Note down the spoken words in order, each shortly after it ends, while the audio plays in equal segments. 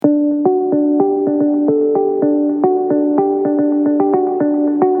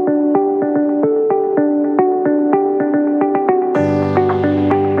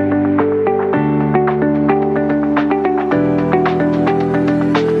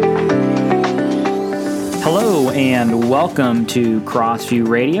and welcome to Crossview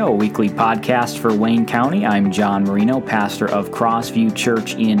Radio, a weekly podcast for Wayne County. I'm John Marino, pastor of Crossview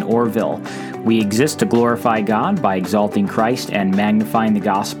Church in Orville. We exist to glorify God by exalting Christ and magnifying the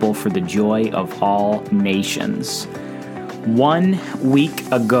gospel for the joy of all nations. 1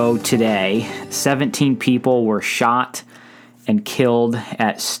 week ago today, 17 people were shot and killed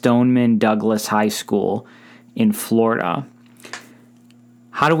at Stoneman Douglas High School in Florida.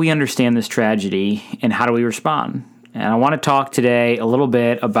 How do we understand this tragedy, and how do we respond? And I want to talk today a little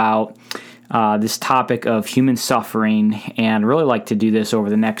bit about this topic of human suffering, and really like to do this over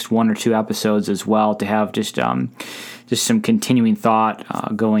the next 1 or 2 episodes as well, to have just some continuing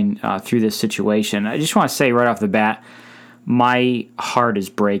thought going through this situation. I just want to say right off the bat, my heart is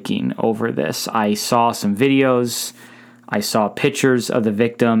breaking over this. I saw some videos, I saw pictures of the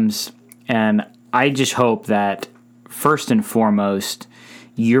victims, and I just hope that first and foremost,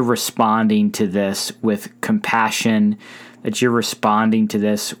 you're responding to this with compassion, that you're responding to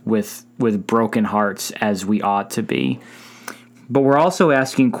this with broken hearts as we ought to be. But we're also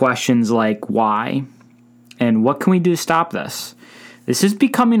asking questions like why and what can we do to stop this? This is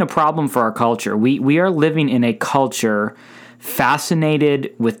becoming a problem for our culture. We are living in a culture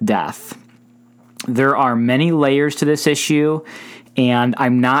fascinated with death. There are many layers to this issue, and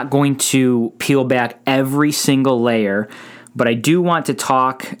I'm not going to peel back every single layer, but I do want to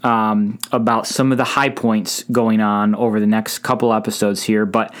talk about some of the high points going on over the next couple episodes here.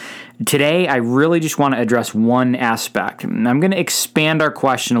 But today, I really just want to address one aspect. And I'm going to expand our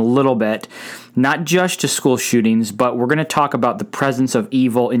question a little bit, not just to school shootings, but we're going to talk about the presence of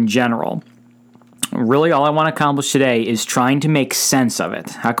evil in general. Really, all I want to accomplish today is trying to make sense of it.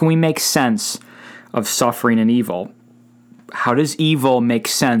 How can we make sense of suffering and evil? How does evil make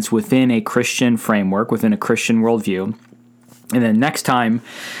sense within a Christian framework, within a Christian worldview? And then next time,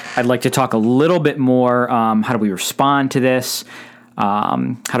 I'd like to talk a little bit more, how do we respond to this? How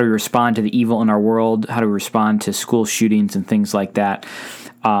do we respond to the evil in our world? How do we respond to school shootings and things like that?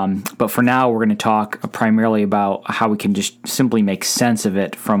 But for now, we're going to talk primarily about how we can just simply make sense of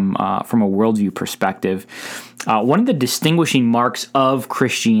it from a worldview perspective. One of the distinguishing marks of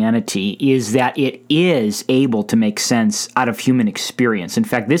Christianity is that it is able to make sense out of human experience. In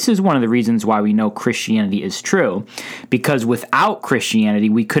fact, this is one of the reasons why we know Christianity is true, because without Christianity,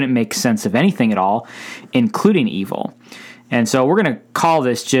 we couldn't make sense of anything at all, including evil. And so we're going to call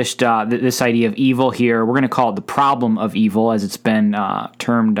this just this idea of evil here. We're going to call it the problem of evil, as it's been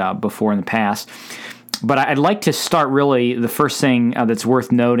termed before in the past. But I'd like to start really, the first thing that's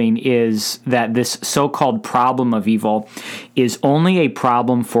worth noting is that this so-called problem of evil is only a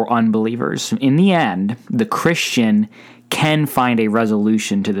problem for unbelievers. In the end, the Christian can find a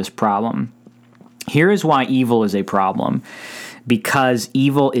resolution to this problem. Here is why evil is a problem: because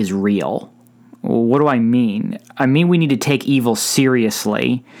evil is real. What do I mean? I mean we need to take evil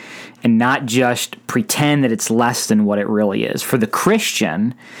seriously and not just pretend that it's less than what it really is. For the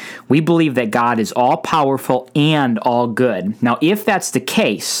Christian, we believe that God is all-powerful and all-good. Now, if that's the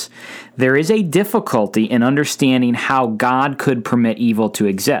case, there is a difficulty in understanding how God could permit evil to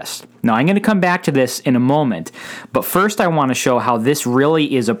exist. Now, I'm going to come back to this in a moment, but first I want to show how this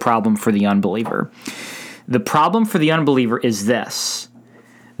really is a problem for the unbeliever. The problem for the unbeliever is this: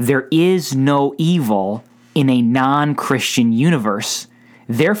 there is no evil in a non-Christian universe.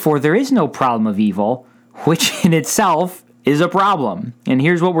 Therefore, there is no problem of evil, which in itself is a problem. And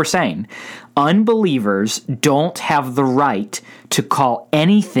here's what we're saying: unbelievers don't have the right to call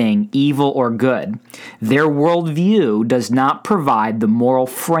anything evil or good. Their worldview does not provide the moral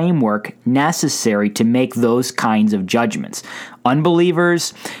framework necessary to make those kinds of judgments.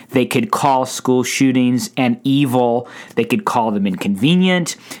 Unbelievers, they could call school shootings an evil, they could call them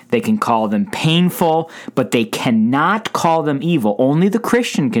inconvenient, they can call them painful, but they cannot call them evil. Only the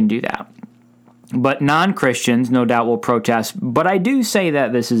Christian can do that. But non-Christians, no doubt, will protest, but I do say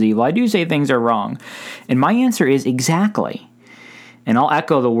that this is evil. I do say things are wrong. And my answer is exactly. And I'll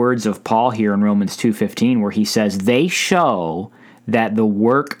echo the words of Paul here in Romans 2:15, where he says, they show that the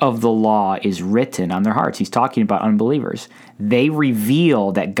work of the law is written on their hearts. He's talking about unbelievers. They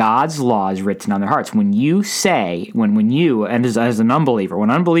reveal that God's law is written on their hearts. When you say, when you, and as an unbeliever,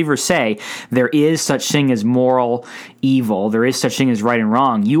 when unbelievers say there is such thing as moral evil, there is such thing as right and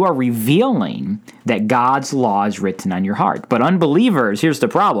wrong, you are revealing that God's law is written on your heart. But unbelievers, here's the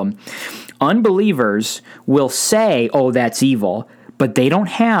problem: unbelievers will say, oh, that's evil, but they don't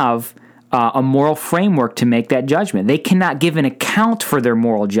have a moral framework to make that judgment. They cannot give an account for their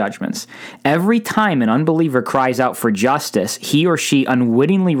moral judgments. Every time an unbeliever cries out for justice, he or she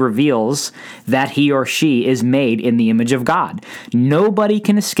unwittingly reveals that he or she is made in the image of God. Nobody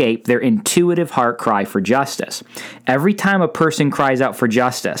can escape their intuitive heart cry for justice. Every time a person cries out for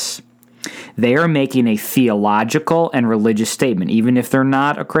justice, they are making a theological and religious statement. Even if they're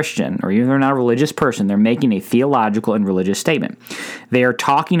not a Christian or even if they're not a religious person, they're making a theological and religious statement. They are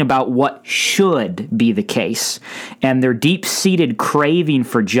talking about what should be the case, and their deep-seated craving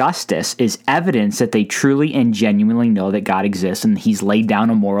for justice is evidence that they truly and genuinely know that God exists and He's laid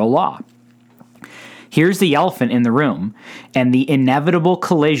down a moral law. Here's the elephant in the room and the inevitable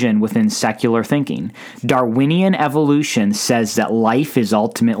collision within secular thinking. Darwinian evolution says that life is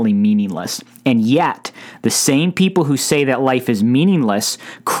ultimately meaningless. And yet, the same people who say that life is meaningless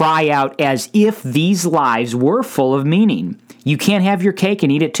cry out as if these lives were full of meaning. You can't have your cake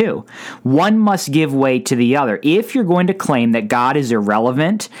and eat it too. One must give way to the other. If you're going to claim that God is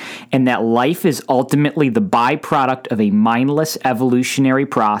irrelevant and that life is ultimately the byproduct of a mindless evolutionary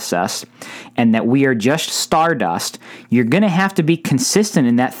process and that we are just stardust, you're going to have to be consistent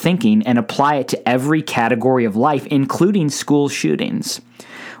in that thinking and apply it to every category of life, including school shootings.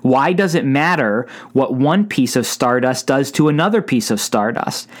 Why does it matter what one piece of stardust does to another piece of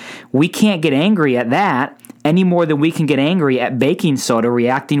stardust? We can't get angry at that any more than we can get angry at baking soda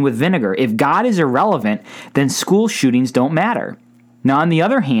reacting with vinegar. If God is irrelevant, then school shootings don't matter. Now, on the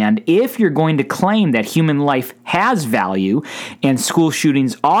other hand, if you're going to claim that human life has value and school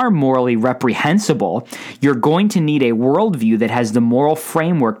shootings are morally reprehensible, you're going to need a worldview that has the moral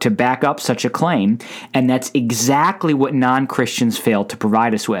framework to back up such a claim, and that's exactly what non-Christians fail to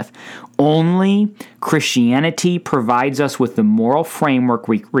provide us with. Only Christianity provides us with the moral framework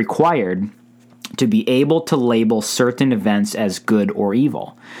required to be able to label certain events as good or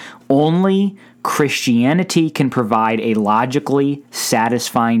evil. Only Christianity can provide a logically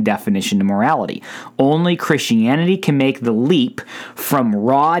satisfying definition to morality. Only Christianity can make the leap from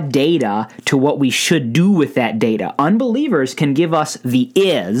raw data to what we should do with that data. Unbelievers can give us the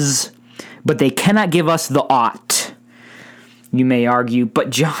is, but they cannot give us the ought. You may argue, but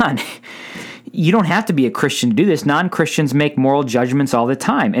John, you don't have to be a Christian to do this. Non-Christians make moral judgments all the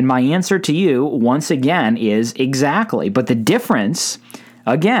time. And my answer to you, once again, is exactly. But the difference,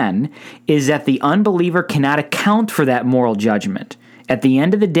 again, is that the unbeliever cannot account for that moral judgment. At the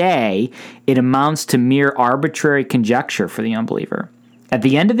end of the day, it amounts to mere arbitrary conjecture for the unbeliever. At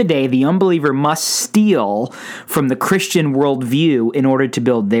the end of the day, the unbeliever must steal from the Christian worldview in order to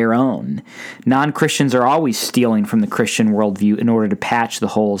build their own. Non-Christians are always stealing from the Christian worldview in order to patch the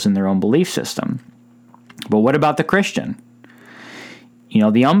holes in their own belief system. But what about the Christian?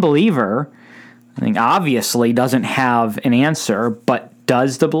 The unbeliever, I think, obviously doesn't have an answer, but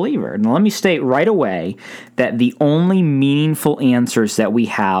does the believer? Now, let me state right away that the only meaningful answers that we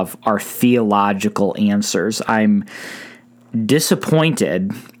have are theological answers. I'm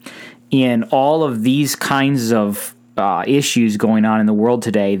disappointed in all of these kinds of issues going on in the world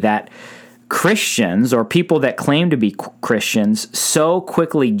today that Christians or people that claim to be Christians so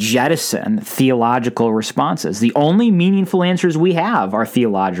quickly jettison theological responses. The only meaningful answers we have are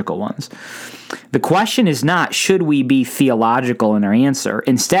theological ones. The question is not, should we be theological in our answer?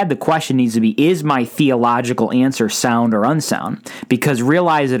 Instead, the question needs to be, is my theological answer sound or unsound? Because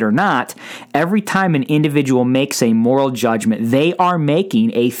realize it or not, every time an individual makes a moral judgment, they are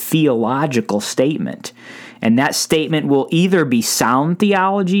making a theological statement. And that statement will either be sound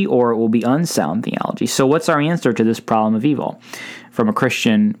theology or it will be unsound theology. So what's our answer to this problem of evil from a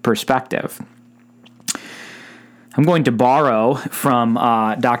Christian perspective? I'm going to borrow from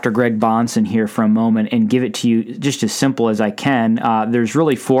Dr. Greg Bahnsen here for a moment and give it to you just as simple as I can. There's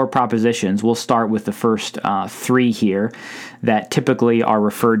really 4 propositions. We'll start with the first 3 here that typically are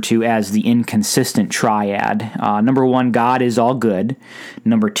referred to as the inconsistent triad. Number 1, God is all good.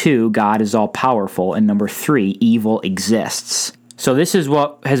 Number 2, God is all powerful. And number 3, evil exists. So this is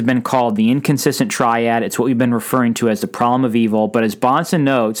what has been called the inconsistent triad. It's what we've been referring to as the problem of evil. But as Bahnsen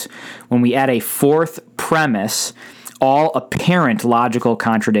notes, when we add a 4th premise, all apparent logical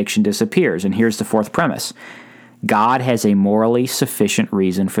contradiction disappears. And here's the 4th premise. God has a morally sufficient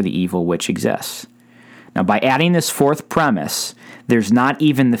reason for the evil which exists. Now, by adding this 4th premise, there's not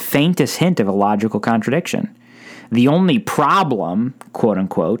even the faintest hint of a logical contradiction. The only problem, quote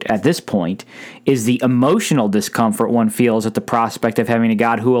unquote, at this point is the emotional discomfort one feels at the prospect of having a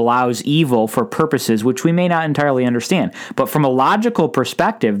God who allows evil for purposes which we may not entirely understand. But from a logical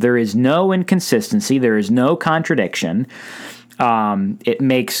perspective, there is no inconsistency, there is no contradiction. It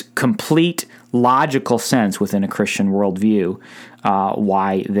makes complete logical sense within a Christian worldview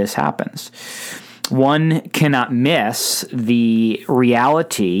why this happens. One cannot miss the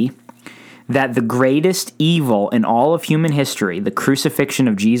reality that the greatest evil in all of human history, the crucifixion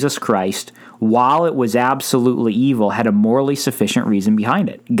of Jesus Christ, while it was absolutely evil, had a morally sufficient reason behind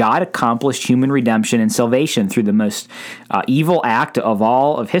it. God accomplished human redemption and salvation through the most evil act of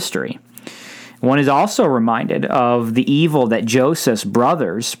all of history. One is also reminded of the evil that Joseph's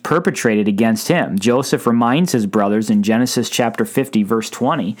brothers perpetrated against him. Joseph reminds his brothers in Genesis chapter 50, verse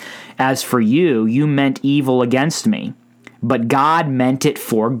 20, "As for you, you meant evil against me, but God meant it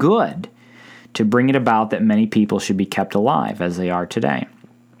for good, to bring it about that many people should be kept alive as they are today."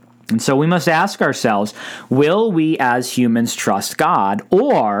 And so we must ask ourselves, will we as humans trust God,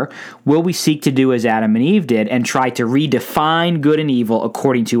 or will we seek to do as Adam and Eve did and try to redefine good and evil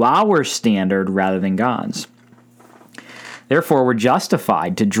according to our standard rather than God's? Therefore, we're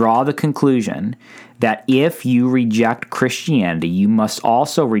justified to draw the conclusion that if you reject Christianity, you must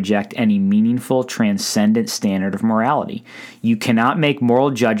also reject any meaningful, transcendent standard of morality. You cannot make moral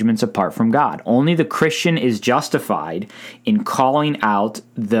judgments apart from God. Only the Christian is justified in calling out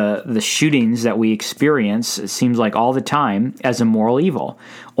the shootings that we experience, it seems like all the time, as a moral evil.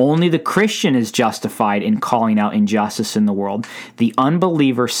 Only the Christian is justified in calling out injustice in the world. The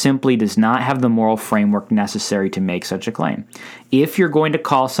unbeliever simply does not have the moral framework necessary to make such a claim. If you're going to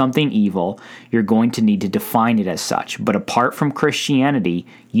call something evil, you're going to need to define it as such. But apart from Christianity,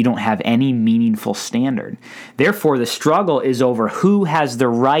 you don't have any meaningful standard. Therefore, the struggle is over who has the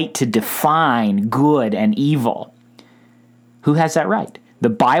right to define good and evil. Who has that right? The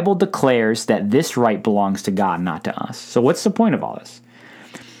Bible declares that this right belongs to God, not to us. So what's the point of all this?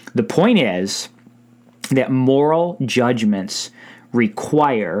 The point is that moral judgments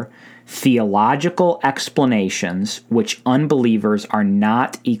require theological explanations which unbelievers are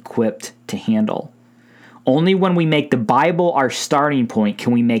not equipped to handle. Only when we make the Bible our starting point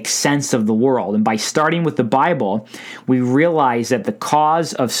can we make sense of the world. And by starting with the Bible, we realize that the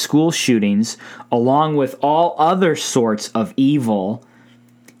cause of school shootings, along with all other sorts of evil,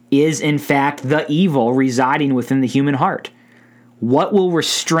 is in fact the evil residing within the human heart. What will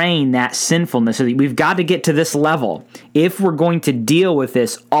restrain that sinfulness? We've got to get to this level. If we're going to deal with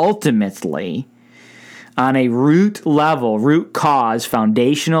this ultimately on a root level, root cause,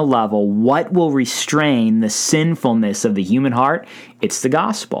 foundational level, what will restrain the sinfulness of the human heart? It's the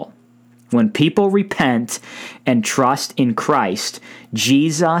gospel. When people repent and trust in Christ,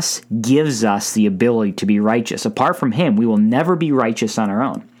 Jesus gives us the ability to be righteous. Apart from Him, we will never be righteous on our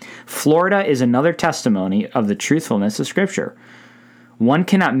own. Florida is another testimony of the truthfulness of Scripture. One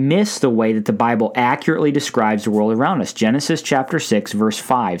cannot miss the way that the Bible accurately describes the world around us. Genesis chapter 6, verse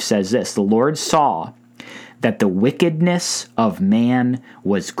 5 says this, "The Lord saw that the wickedness of man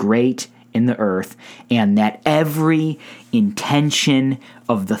was great in the earth, and that every intention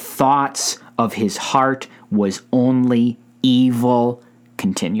of the thoughts of his heart was only evil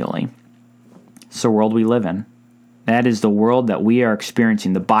continually." It's the world we live in. That is the world that we are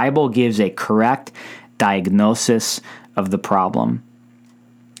experiencing. The Bible gives a correct diagnosis of the problem.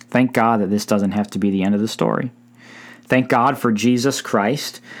 Thank God that this doesn't have to be the end of the story. Thank God for Jesus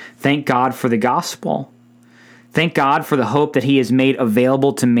Christ. Thank God for the gospel. Thank God for the hope that He has made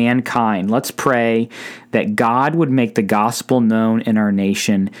available to mankind. Let's pray that God would make the gospel known in our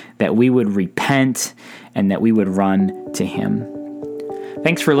nation, that we would repent, and that we would run to Him.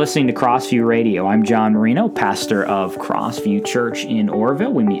 Thanks for listening to Crossview Radio. I'm John Marino, pastor of Crossview Church in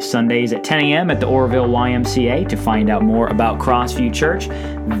Oroville. We meet Sundays at 10 a.m. at the Oroville YMCA. To find out more about Crossview Church,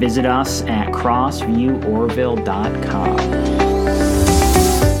 visit us at crossvieworville.com.